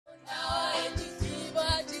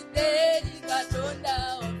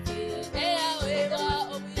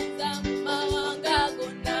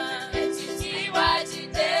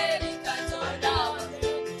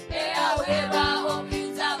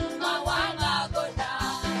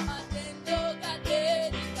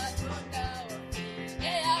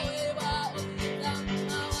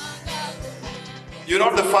You're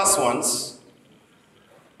not the first ones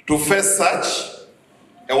to face such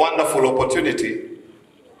a wonderful opportunity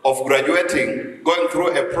of graduating, going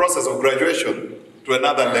through a process of graduation to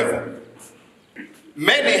another level.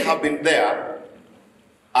 Many have been there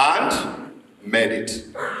and made it.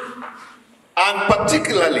 And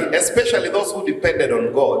particularly, especially those who depended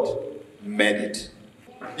on God, made it.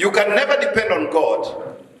 You can never depend on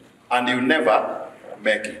God and you never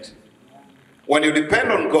make it. When you depend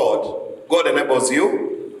on God, God enables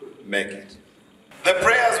you, make it. The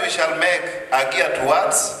prayers we shall make are geared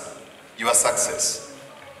towards your success.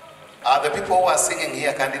 Are the people who are singing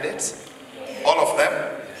here candidates? All of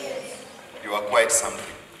them? You are quite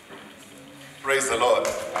something. Praise the Lord.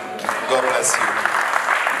 God bless you.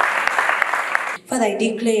 Father, I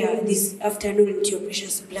declare this afternoon into your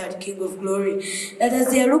precious blood, King of Glory, that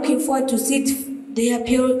as they are looking forward to sit their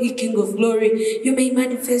pure King of Glory, you may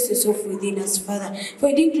manifest yourself within us, Father. For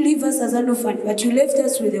you didn't leave us as an orphan, but you left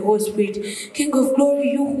us with the Holy Spirit. King of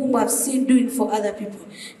Glory, you whom I've seen doing for other people.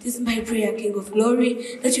 This is my prayer, King of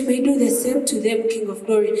Glory, that you may do the same to them, King of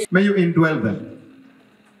Glory. May you indwell them,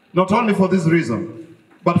 not only for this reason,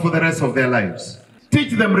 but for the rest of their lives.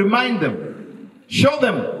 Teach them, remind them, show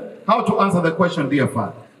them how to answer the question, dear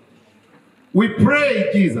Father. We pray,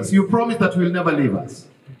 Jesus, you promise that you will never leave us.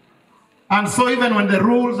 And so even when the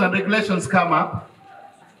rules and regulations come up,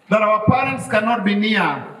 that our parents cannot be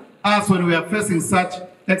near us when we are facing such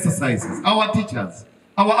exercises. Our teachers,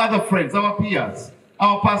 our other friends, our peers,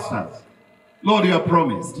 our pastors. Lord, you have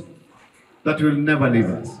promised that you will never leave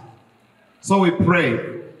us. So we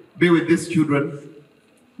pray, be with these children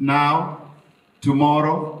now,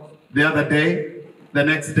 tomorrow, the other day, the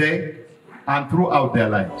next day, and throughout their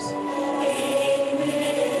lives.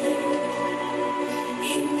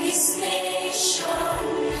 In this nation,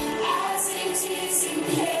 as it is in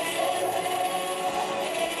heaven.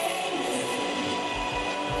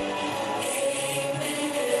 Amen.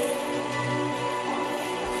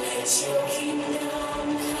 Let your kingdom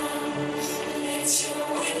come, let your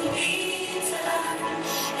will be done.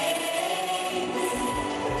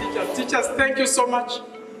 Amen. Teachers, thank you so much.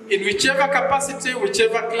 In whichever capacity,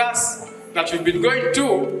 whichever class that you've been going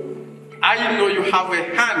to, I know you have a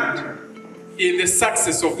hand in the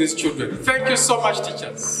success of these children. Thank you so much,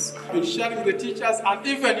 teachers. I've been sharing the teachers, and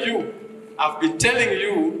even you, I've been telling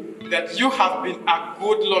you that you have been a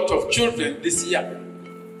good lot of children this year.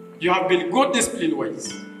 You have been good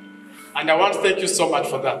discipline-wise. And I want to thank you so much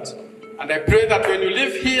for that. And I pray that when you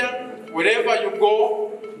live here, wherever you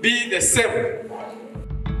go, be the same.